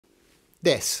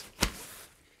This.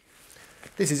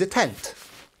 This is a tent.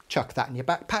 Chuck that in your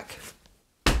backpack.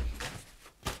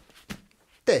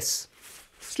 This.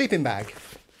 Sleeping bag.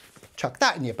 Chuck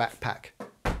that in your backpack.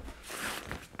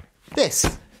 This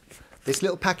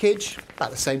little package,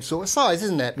 about the same sort of size,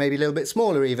 isn't it? Maybe a little bit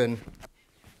smaller even.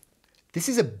 This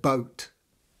is a boat.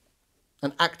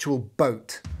 An actual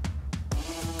boat.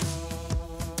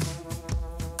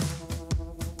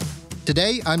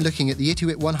 Today I'm looking at the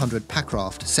Itiwit 100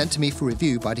 Packraft sent to me for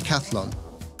review by Decathlon.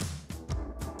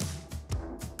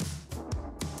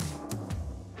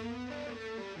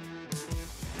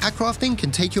 Packrafting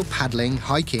can take your paddling,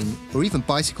 hiking or even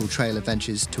bicycle trail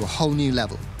adventures to a whole new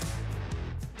level.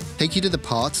 Take you to the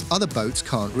parts other boats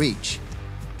can't reach.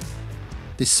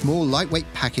 This small,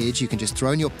 lightweight package you can just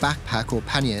throw in your backpack or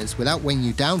panniers without weighing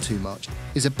you down too much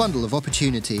is a bundle of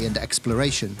opportunity and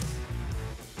exploration.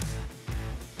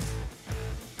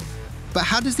 But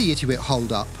how does the Itiwit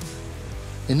hold up?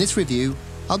 In this review,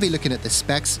 I'll be looking at the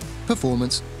specs,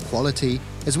 performance, quality,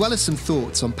 as well as some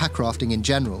thoughts on packrafting in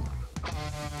general.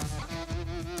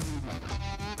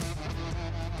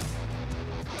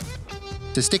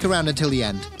 So stick around until the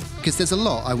end, because there's a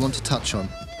lot I want to touch on.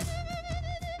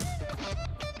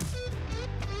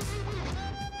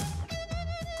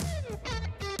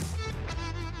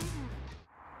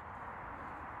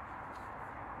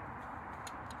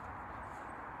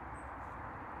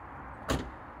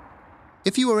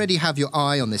 If you already have your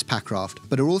eye on this packraft,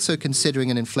 but are also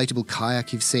considering an inflatable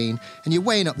kayak you've seen, and you're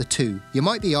weighing up the two, you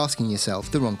might be asking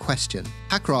yourself the wrong question.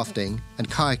 Packrafting and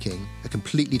kayaking are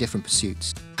completely different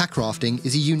pursuits. Packrafting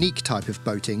is a unique type of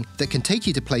boating that can take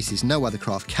you to places no other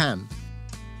craft can.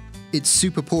 It's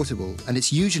super portable, and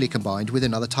it's usually combined with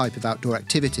another type of outdoor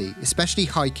activity, especially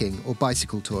hiking or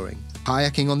bicycle touring.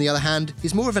 Kayaking, on the other hand,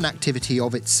 is more of an activity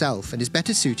of itself and is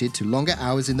better suited to longer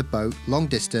hours in the boat, long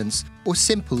distance, or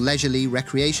simple leisurely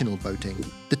recreational boating.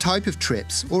 The type of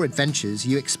trips or adventures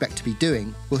you expect to be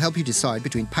doing will help you decide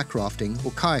between packrafting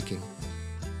or kayaking.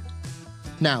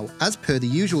 Now, as per the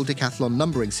usual Decathlon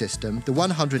numbering system, the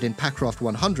 100 in Packraft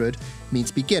 100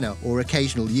 means beginner or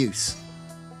occasional use.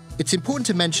 It's important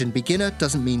to mention beginner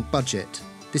doesn't mean budget.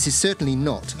 This is certainly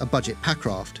not a budget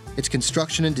packraft. Its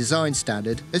construction and design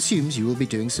standard assumes you will be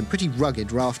doing some pretty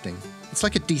rugged rafting. It's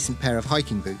like a decent pair of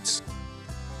hiking boots.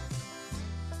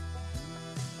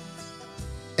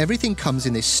 Everything comes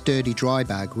in this sturdy dry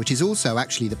bag, which is also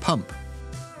actually the pump.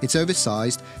 It's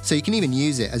oversized, so you can even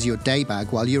use it as your day bag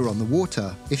while you're on the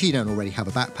water, if you don't already have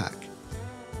a backpack.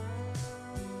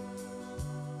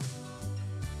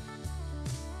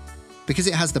 Because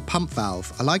it has the pump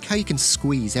valve, I like how you can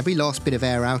squeeze every last bit of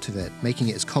air out of it, making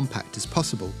it as compact as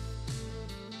possible.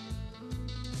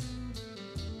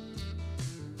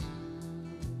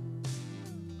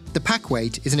 The pack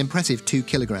weight is an impressive 2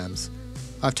 kilograms.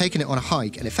 I've taken it on a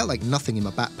hike and it felt like nothing in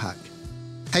my backpack.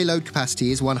 Payload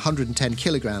capacity is 110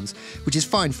 kilograms, which is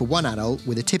fine for one adult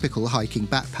with a typical hiking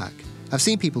backpack. I've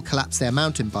seen people collapse their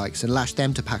mountain bikes and lash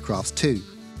them to packrafts too.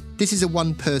 This is a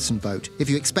one-person boat. If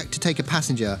you expect to take a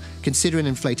passenger, consider an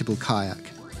inflatable kayak.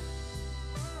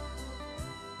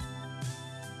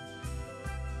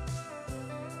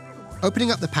 Opening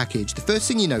up the package, the first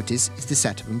thing you notice is the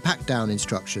setup and pack down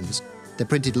instructions. They're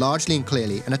printed largely and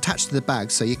clearly and attached to the bag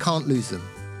so you can't lose them.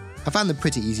 I found them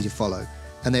pretty easy to follow,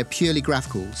 and they're purely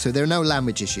graphical, so there are no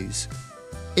language issues.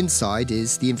 Inside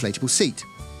is the inflatable seat.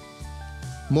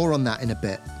 More on that in a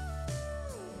bit.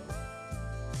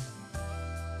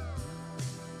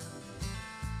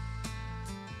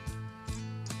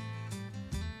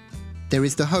 There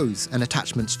is the hose and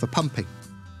attachments for pumping.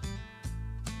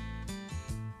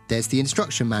 There's the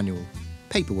instruction manual,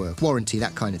 paperwork, warranty,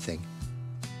 that kind of thing.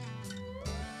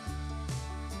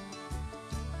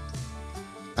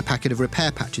 A packet of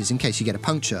repair patches in case you get a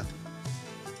puncture.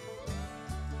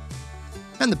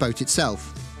 And the boat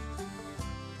itself.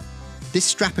 This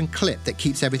strap and clip that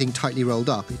keeps everything tightly rolled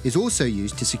up is also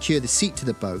used to secure the seat to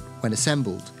the boat when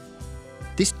assembled.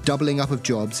 This doubling up of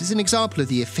jobs is an example of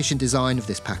the efficient design of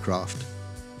this packraft.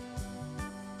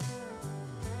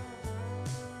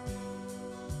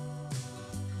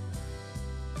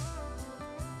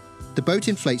 The boat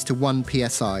inflates to 1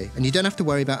 psi, and you don't have to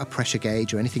worry about a pressure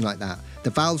gauge or anything like that.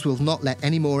 The valves will not let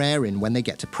any more air in when they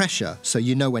get to pressure, so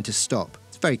you know when to stop.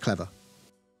 It's very clever.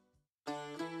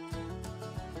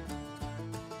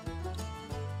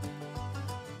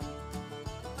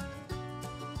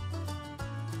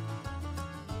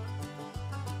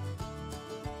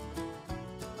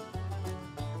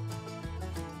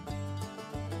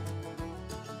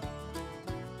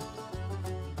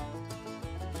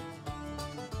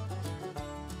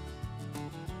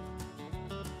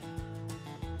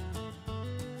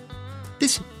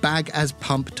 This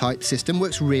bag-as-pump type system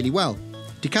works really well.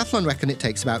 Decathlon reckon it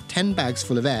takes about 10 bags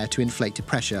full of air to inflate to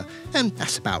pressure, and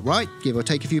that's about right, give or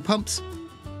take a few pumps.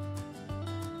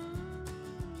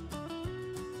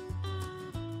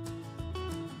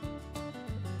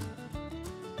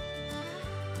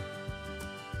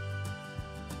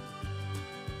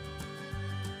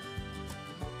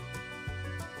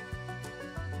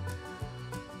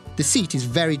 The seat is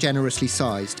very generously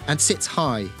sized and sits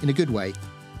high in a good way.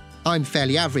 I'm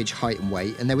fairly average height and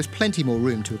weight, and there was plenty more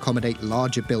room to accommodate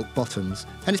larger built bottoms,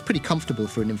 and it's pretty comfortable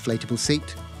for an inflatable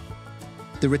seat.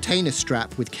 The retainer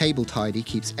strap with cable tidy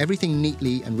keeps everything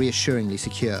neatly and reassuringly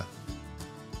secure.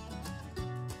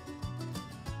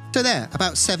 So there,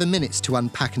 about 7 minutes to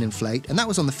unpack and inflate, and that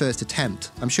was on the first attempt.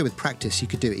 I'm sure with practice you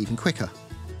could do it even quicker.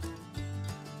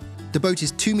 The boat is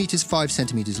 2 meters 5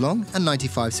 centimeters long and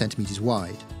 95 centimeters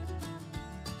wide.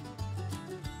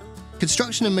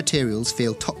 Construction and materials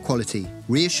feel top quality,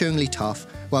 reassuringly tough,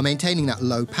 while maintaining that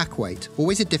low pack weight,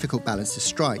 always a difficult balance to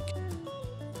strike.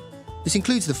 This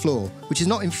includes the floor, which is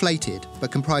not inflated,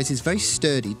 but comprises very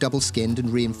sturdy double-skinned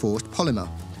and reinforced polymer.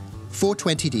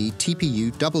 420D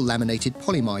TPU double laminated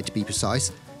polyamide to be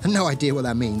precise, and no idea what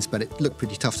that means, but it looked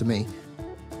pretty tough to me.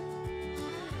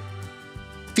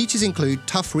 Features include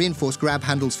tough reinforced grab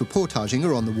handles for portaging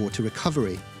or on-the-water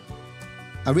recovery.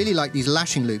 I really like these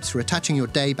lashing loops for attaching your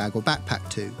day bag or backpack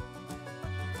to.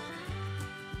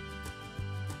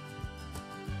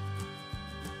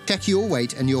 Check your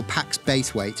weight and your pack's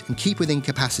base weight and keep within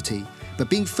capacity, but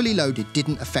being fully loaded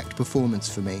didn't affect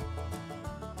performance for me.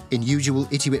 In usual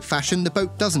Itiwit fashion, the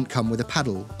boat doesn't come with a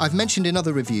paddle. I've mentioned in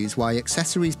other reviews why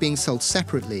accessories being sold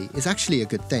separately is actually a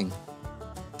good thing.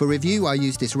 For review, I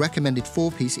used this recommended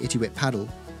 4-piece Itiwit paddle.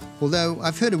 Although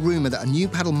I've heard a rumour that a new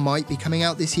paddle might be coming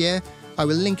out this year, I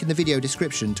will link in the video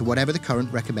description to whatever the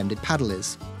current recommended paddle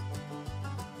is.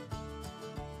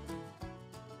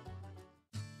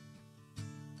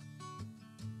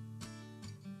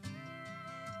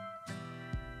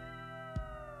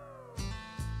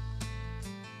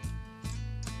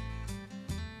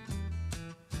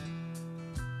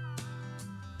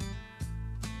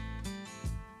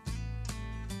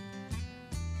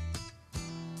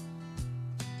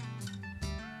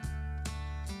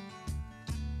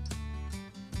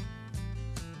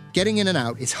 Getting in and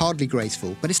out is hardly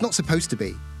graceful, but it's not supposed to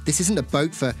be. This isn't a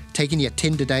boat for taking your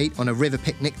Tinder date on a river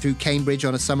picnic through Cambridge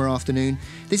on a summer afternoon.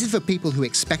 This is for people who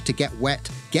expect to get wet,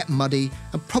 get muddy,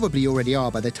 and probably already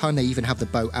are by the time they even have the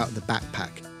boat out of the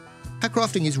backpack.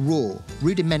 Packrafting is raw,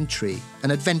 rudimentary,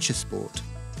 an adventure sport.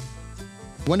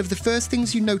 One of the first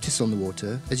things you notice on the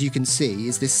water, as you can see,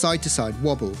 is this side-to-side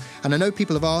wobble, and I know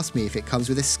people have asked me if it comes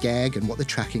with a skeg and what the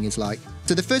tracking is like.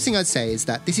 So the first thing I'd say is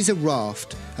that this is a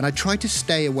raft, and I try to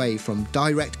stay away from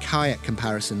direct kayak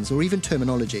comparisons or even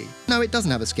terminology. No, it doesn't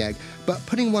have a skeg, but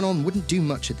putting one on wouldn't do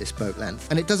much at this boat length,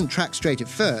 and it doesn't track straight at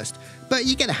first, but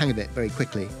you get a hang of it very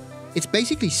quickly. It's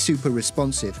basically super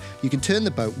responsive. You can turn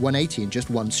the boat 180 in just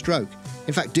one stroke.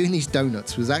 In fact, doing these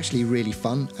donuts was actually really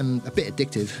fun and a bit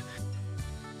addictive.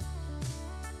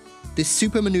 This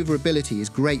super maneuverability is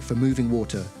great for moving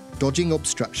water, dodging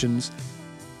obstructions,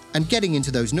 and getting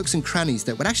into those nooks and crannies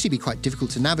that would actually be quite difficult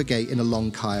to navigate in a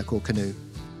long kayak or canoe.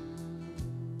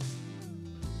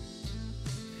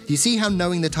 You see how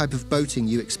knowing the type of boating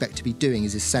you expect to be doing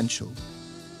is essential.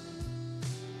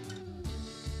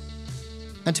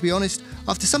 And to be honest,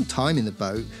 after some time in the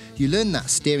boat, you learn that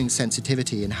steering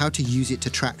sensitivity and how to use it to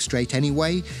track straight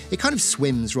anyway. It kind of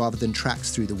swims rather than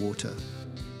tracks through the water.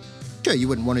 Sure, you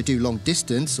wouldn't want to do long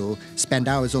distance or spend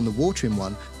hours on the water in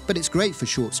one, but it's great for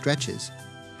short stretches.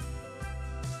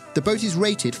 The boat is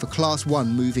rated for Class 1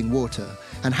 moving water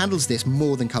and handles this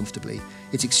more than comfortably.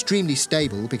 It's extremely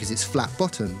stable because it's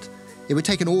flat-bottomed. It would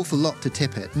take an awful lot to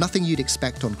tip it, nothing you'd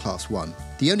expect on Class 1.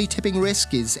 The only tipping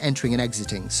risk is entering and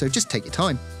exiting, so just take your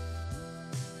time.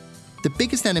 The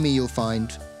biggest enemy you'll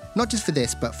find, not just for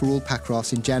this but for all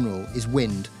packrafts in general, is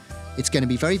wind. It's going to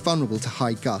be very vulnerable to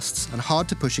high gusts and hard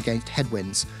to push against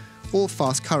headwinds, or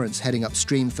fast currents heading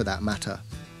upstream for that matter,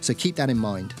 so keep that in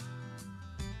mind.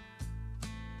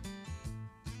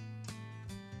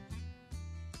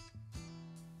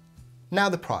 Now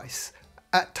the price.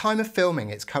 At time of filming,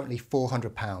 it's currently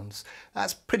 £400.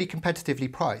 That's pretty competitively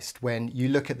priced when you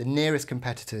look at the nearest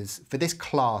competitors for this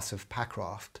class of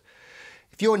packraft.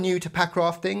 If you're new to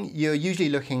packrafting, you're usually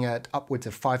looking at upwards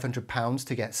of £500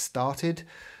 to get started.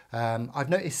 I've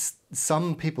noticed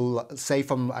some people, say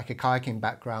from like a kayaking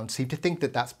background, seem to think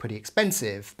that that's pretty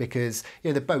expensive because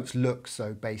the boats look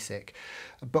so basic.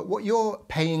 But what you're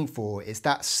paying for is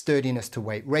that sturdiness to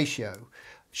weight ratio.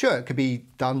 Sure, it could be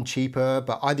done cheaper,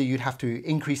 but either you'd have to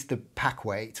increase the pack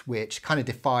weight, which kind of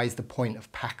defies the point of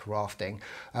pack rafting,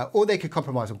 or they could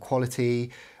compromise on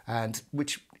quality, and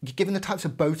which, given the types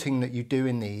of boating that you do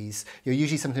in these, you're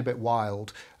usually something a bit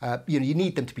wild. You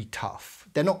need them to be tough.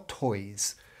 They're not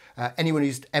toys. Anyone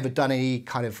who's ever done any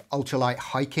kind of ultralight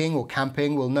hiking or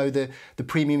camping will know the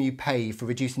premium you pay for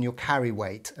reducing your carry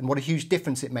weight and what a huge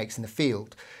difference it makes in the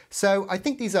field. So I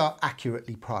think these are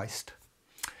accurately priced.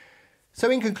 So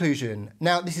in conclusion,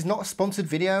 now this is not a sponsored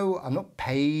video, I'm not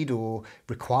paid or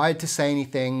required to say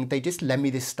anything, they just lend me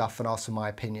this stuff and ask for my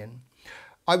opinion.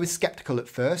 I was sceptical at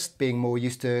first, being more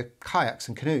used to kayaks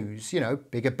and canoes,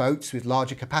 bigger boats with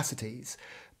larger capacities.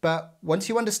 But once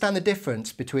you understand the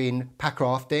difference between pack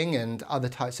rafting and other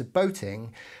types of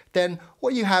boating, then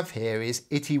what you have here is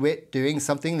Itiwit doing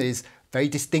something that is very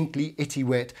distinctly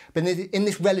Itiwit, but in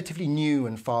this relatively new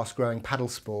and fast-growing paddle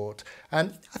sport,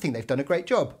 and I think they've done a great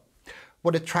job.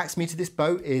 What attracts me to this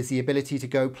boat is the ability to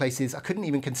go places I couldn't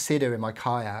even consider in my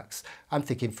kayaks. I'm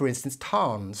thinking, for instance,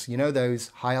 tarns, those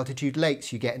high altitude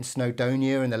lakes you get in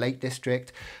Snowdonia and the Lake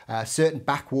District, certain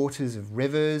backwaters of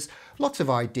rivers, lots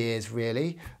of ideas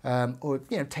really, or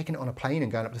taking it on a plane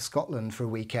and going up to Scotland for a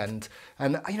weekend.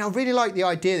 And I really like the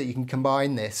idea that you can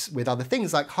combine this with other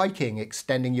things like hiking,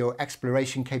 extending your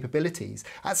exploration capabilities.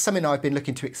 That's something I've been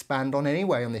looking to expand on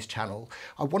anyway on this channel.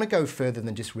 I want to go further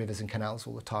than just rivers and canals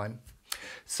all the time.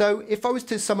 So if I was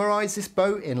to summarize this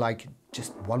boat in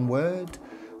just one word,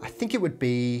 I think it would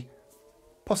be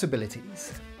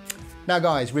possibilities. Now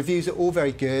guys, reviews are all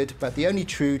very good, but the only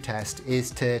true test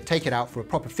is to take it out for a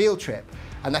proper field trip.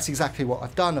 And that's exactly what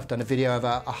I've done. I've done a video of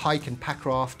a hike and pack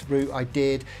raft route I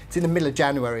did. It's in the middle of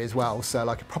January as well, so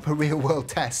like a proper real world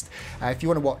test. If you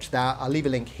want to watch that, I'll leave a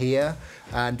link here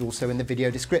and also in the video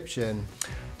description.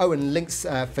 Oh, and links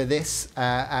for this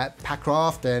at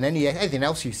Packraft and anything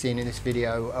else you've seen in this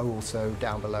video are also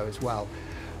down below as well.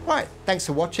 Right, thanks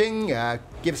for watching.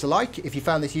 Give us a like if you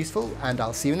found this useful, and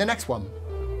I'll see you in the next one.